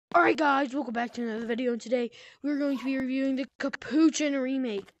Alright guys, welcome back to another video, and today we're going to be reviewing the Capuchin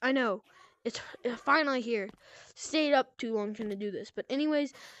remake. I know, it's finally here. Stayed up too long trying to do this, but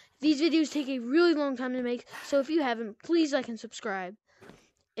anyways, these videos take a really long time to make, so if you haven't, please like and subscribe.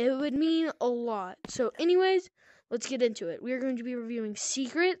 It would mean a lot. So anyways, let's get into it. We are going to be reviewing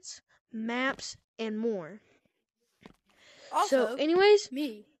secrets, maps, and more. Also, so anyways,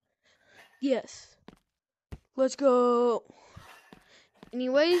 me. Yes. Let's go.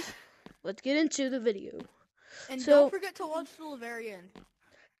 Anyways, let's get into the video. And don't forget to watch till the very end.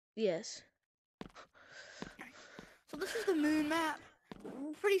 Yes. So this is the moon map.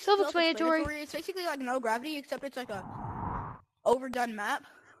 Pretty self-explanatory. It's basically like no gravity, except it's like a overdone map.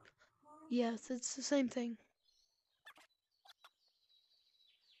 Yes, it's the same thing.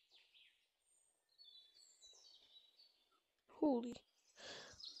 Holy.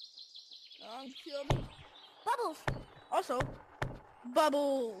 Bubbles. Also,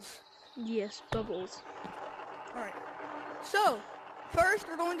 bubbles. Yes, bubbles. Alright. So, first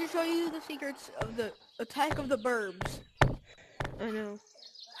we're going to show you the secrets of the attack of the burbs. I know.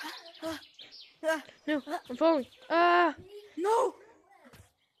 No, I'm falling. No!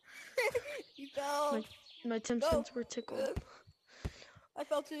 You fell. My temptations were tickled. I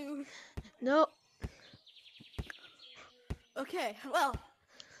fell too. No. Okay, well.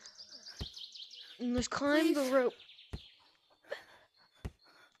 Let's climb the rope.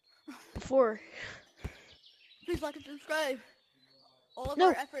 Please like and subscribe. All of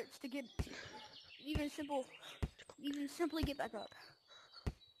our efforts to get even simply get back up.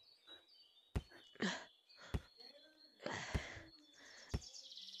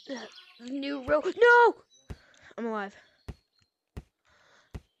 New rope. No! I'm alive.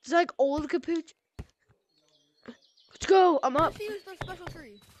 It's like old capuchin. Let's go. I'm up. Let's use the special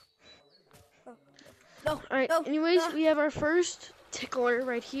tree. Oh. No. Alright, no, anyways, we have our first tickler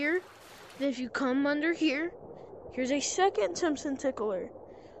right here. Then if you come under here, here's a second Simpson tickler.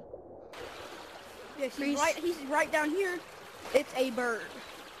 Yes, he's right down here. It's a bird.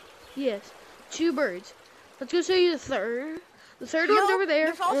 Yes, 2 birds. Let's go show you the third. The third one's over there.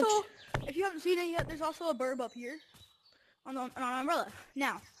 There's also, if you haven't seen it yet, there's also a burb up here on an umbrella.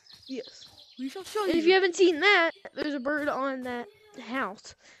 Now, yes, we shall show you. And if you haven't seen that, there's a bird on that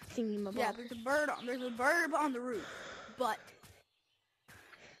house thingy. Yeah, there's a burb on the roof. But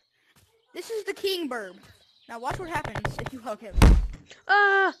this is the king burb. Now watch what happens if you hug him.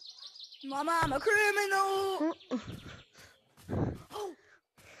 Mama, I'm a criminal. Oh,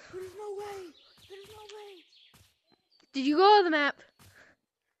 there's no way. There's no way. Did you go on the map?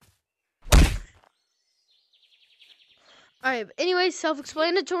 Alright, but anyways,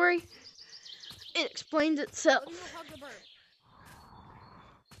 self-explanatory. It explains itself. Let me go hug the bird.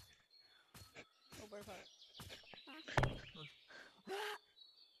 Oh, bird hug.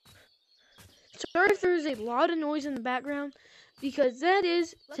 Sorry if there's a lot of noise in the background, because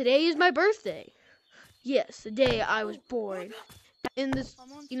today is my birthday. Yes, the day I was born. In this,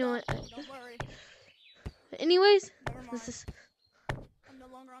 you know what? Don't worry. Anyways, this is. I'm no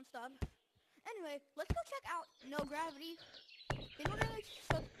longer on stop. Anyway, let's go check out No Gravity. In order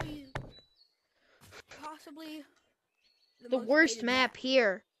to be possibly the worst map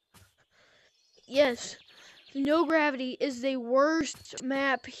here. Yes, No Gravity is the worst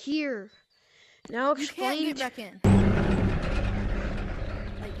map here. Now explain. You can't get back in.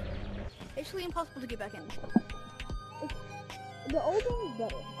 Like, it's actually impossible to get back in. The old one is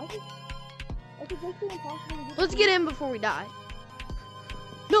better. I think it's actually impossible to get Let's get in before we die.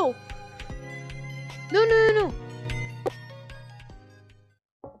 No. No, no, no, no.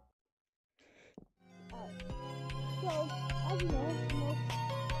 So, as you know,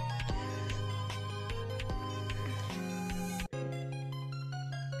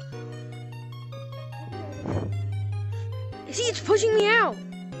 See, it's pushing me out.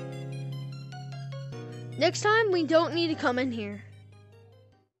 Next time, we don't need to come in here.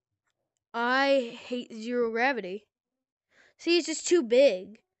 I hate zero gravity. See, it's just too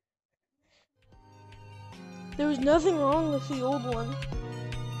big. There was nothing wrong with the old one.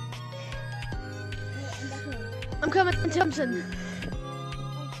 I'm coming, Simpson.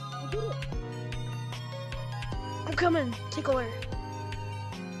 I'm coming, tickler.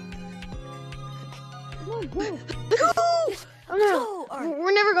 Oh no,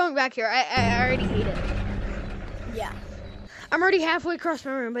 we're never going back here. I already hate it. Yeah. I'm already halfway across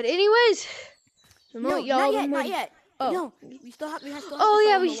my room, but anyways. Not yet. Oh. No, we still have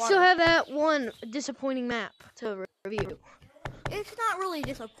we still have that one disappointing map to review. It's not really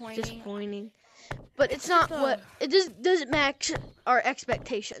disappointing. Disappointing. But it's not what it doesn't match our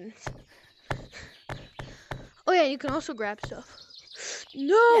expectations. Oh yeah, you can also grab stuff.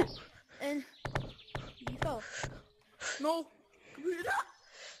 No! Yeah. And you fell. No.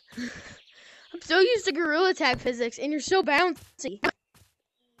 I'm so used to gorilla tag physics, and you're so bouncy.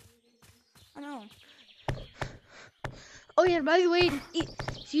 I know. Oh yeah, by the way,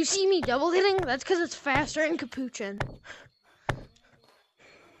 do you see me double hitting? That's because it's faster in capuchin.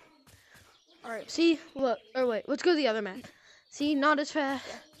 Alright. See? Look. Or wait, let's go to the other map. See? Not as fast.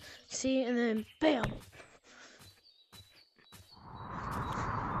 See? And then bam.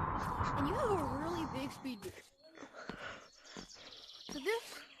 And you have a really big speed boost. So this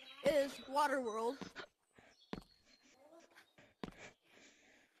is Water World.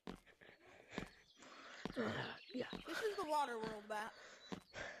 Yeah. This is the Water World map.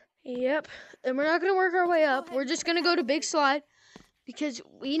 Yep. And we're not going to work our way up. We're just going to go to Big Slide. Because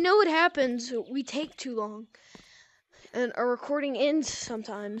we know what happens. We take too long. And our recording ends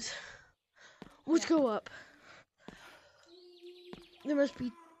sometimes. Let's go up. There must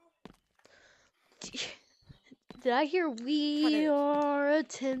be... Did I hear "We are a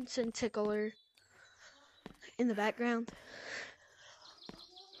Timpson tickler" in the background?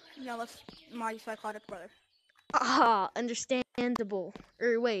 Yeah, that's my psychotic brother. Ah, understandable.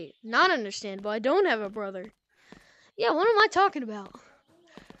 Or wait, not understandable. I don't have a brother. Yeah, what am I talking about?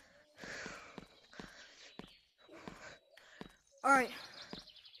 Alright.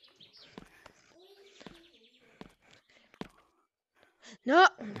 No.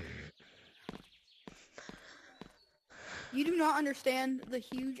 You do not understand the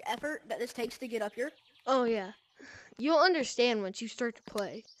huge effort that this takes to get up here. Oh, yeah. You'll understand once you start to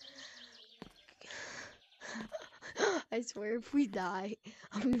play. I swear, if we die,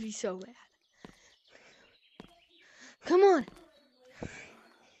 I'm gonna be so mad. Come on.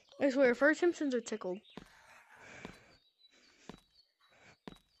 I swear, if our Simpsons are tickled.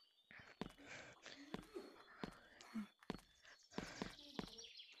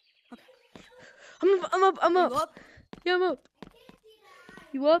 I'm up. You up? Yeah, I'm up.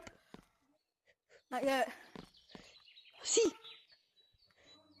 You up? Not yet. See.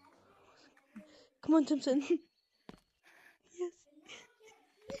 Come on, Simpson. Yes.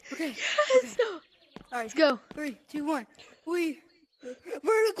 Okay. Yes. Okay. All right. Let's go. 3, 2, 1. We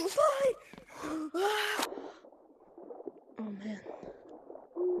vertical slide. Oh man.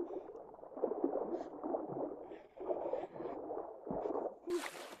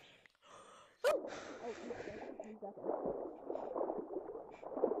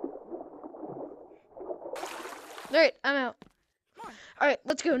 Alright, I'm out. Alright,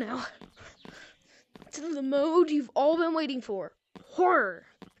 let's go now. To the mode you've all been waiting for. Horror.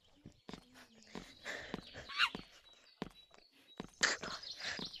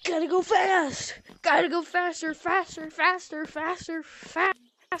 Gotta go fast. Gotta go faster, faster, faster, faster,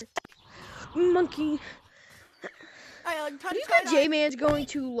 faster. Monkey. You bet J-Man's going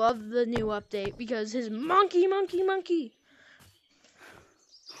to love the new update because his monkey. Alright,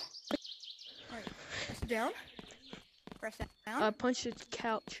 press down. Press down. Punch the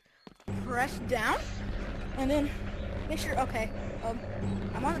couch. Press down. And then make sure, okay,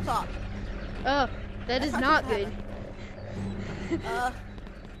 I'm on the top. Oh, that is not good.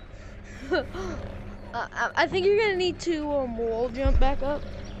 I think you're gonna need to wall jump back up.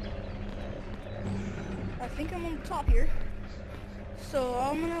 I think I'm on the top here. So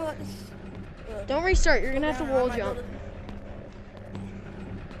I'm gonna let this... Don't restart, you're gonna have to wall jump.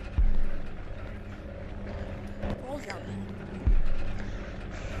 Wall jump.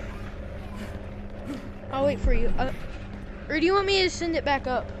 I'll wait for you. Or do you want me to send it back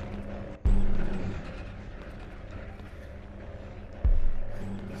up? Go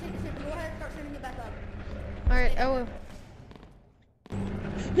ahead and start sending it back up. Alright, I will.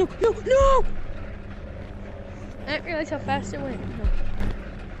 No! I didn't realize how fast it went. No.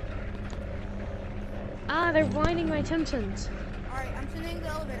 Ah, they're blinding my Simpsons. Alright, I'm sending the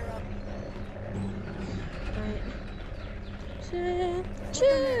elevator up. Alright.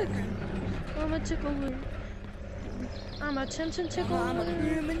 Chick! I'm a tickler. I'm a Simpson tickler. I'm a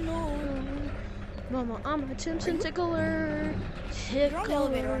criminal. Mama, I'm a Simpson tickler. You're on the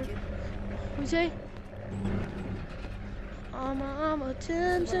elevator, aren't you? What do you say? I'm a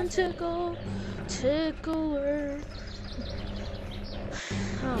Simpson tickler.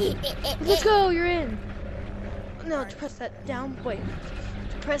 Oh. Let's go, you're in. No, to press that down. Wait.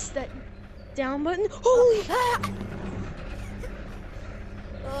 To press that down button. Holy!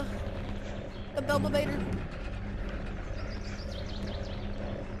 The elevator.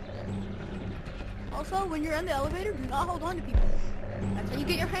 Also, when you're in the elevator, do not hold on to people. That's how you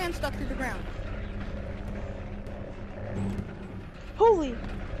get your hand stuck to the ground. Holy!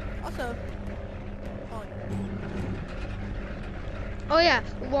 Also, Oh yeah,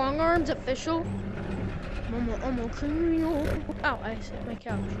 long arms official. I'm a criminal. Ow, I hit my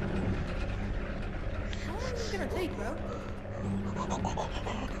couch. How long is this gonna take, bro?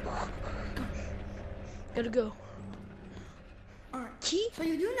 Gotta go. Alright. Key? So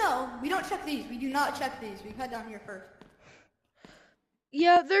you do know, we don't check these. We do not check these. We head down here first.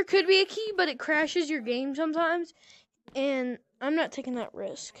 Yeah, there could be a key, but it crashes your game sometimes, and I'm not taking that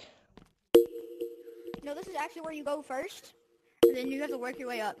risk. No, this is actually where you go first, and then you have to work your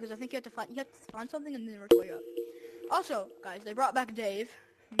way up, because I think you have to find something and then work your way up. Also, guys, they brought back Dave,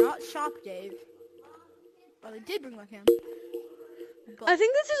 not Shop Dave. Well, they did bring back him. I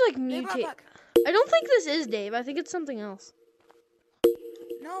think this is like They brought mutate. back. I don't think this is Dave. I think it's something else.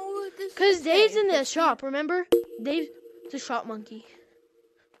 No, this. Because is Dave's Dave, in the but shop, remember? Dave's the shop monkey.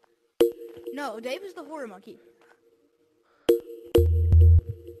 No, Dave is the horror monkey.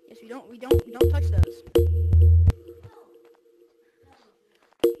 Yes, we don't touch those.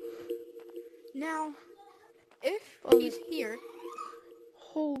 Now, if he's here,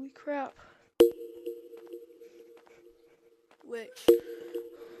 Holy crap. which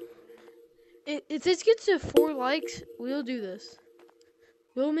If this gets to 4 likes, we'll do this.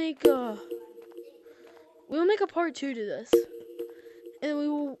 We'll make a part 2 to this. And we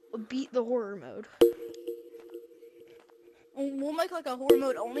will beat the horror mode. we'll make like a horror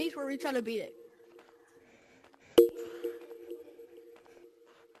mode only where we try to beat it.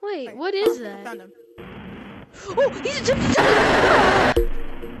 Wait, Right, what is I that? found him. Oh, he's a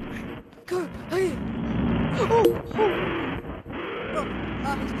Go, hey. Oh,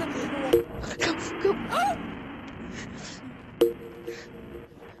 Bro, he's coming to the wall. go. Run.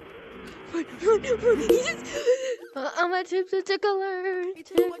 I'm a tips and tickler. He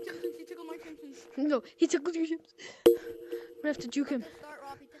tickled my Simpsons. He tickled my Simpsons. No, he tickled your chips. I'm gonna have to juke him. Start,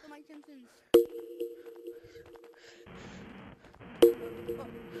 Rob. He tickled my Simpsons.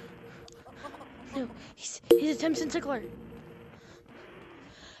 No, he's a Simpson tickler.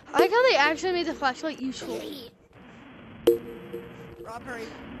 I like how they actually made the flashlight useful. Rob, hurry.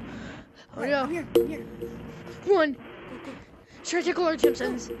 Hurry up. I'm here. One. Sure, tickle our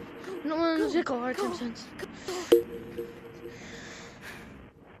Simpsons. No one tickle our Simpsons.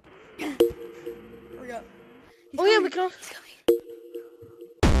 Hurry up. Oh yeah, we can also...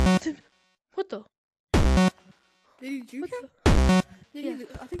 What the? Did you juke him? Yeah.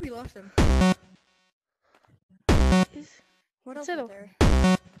 I think we lost him. What else is Settle. there?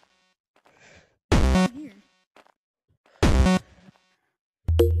 Here.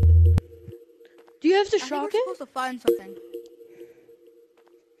 Do you have to I think shock we're it? supposed to find something.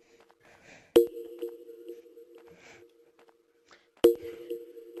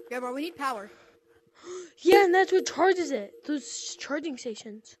 Yeah, bro, we need power. Yeah, and that's what charges it. Those charging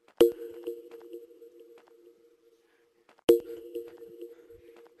stations.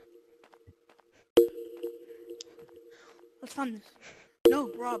 Let's find this. No,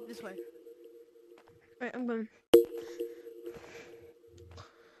 Rob, this way. Alright, I'm going.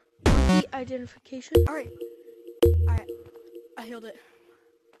 Monkey identification. Alright. I healed it.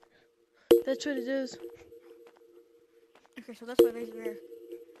 That's what it is. Okay, so that's why there's there.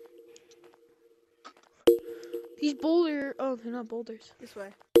 These boulder... Oh, they're not boulders. This way.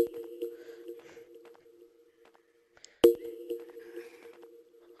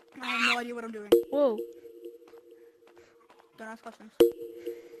 I have no idea what I'm doing. Whoa. Don't ask questions.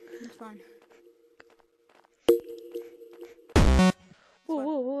 It's fine.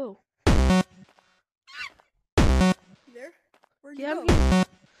 Whoa. You there? Where'd Yeah, you I'm go? here.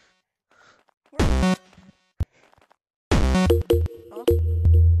 Where? Oh.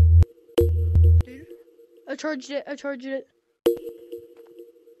 Dude? I charged it.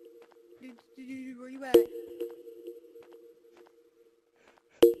 Dude, where you at?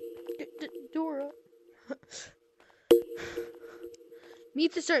 Door up.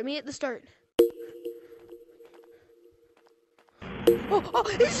 Meet at the start. Oh,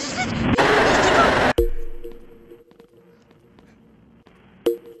 it's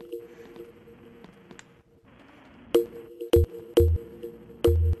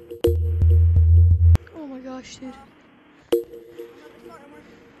oh my gosh, dude.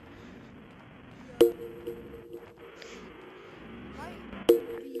 Might be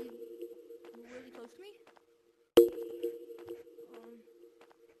really close to me.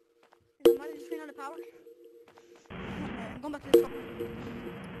 And I might have just ran out of power. Alright, I'm going back to the start.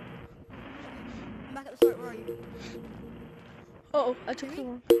 I'm back at the start. Where are you? Oh, I took too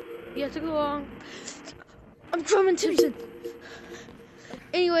long. Yeah, I took too long. I'm drumming Simpson.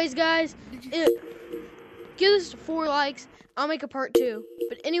 Anyways, guys, give this 4 likes. I'll make a part 2.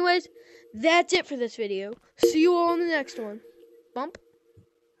 But anyways, that's it for this video. See you all in the next one. Bump.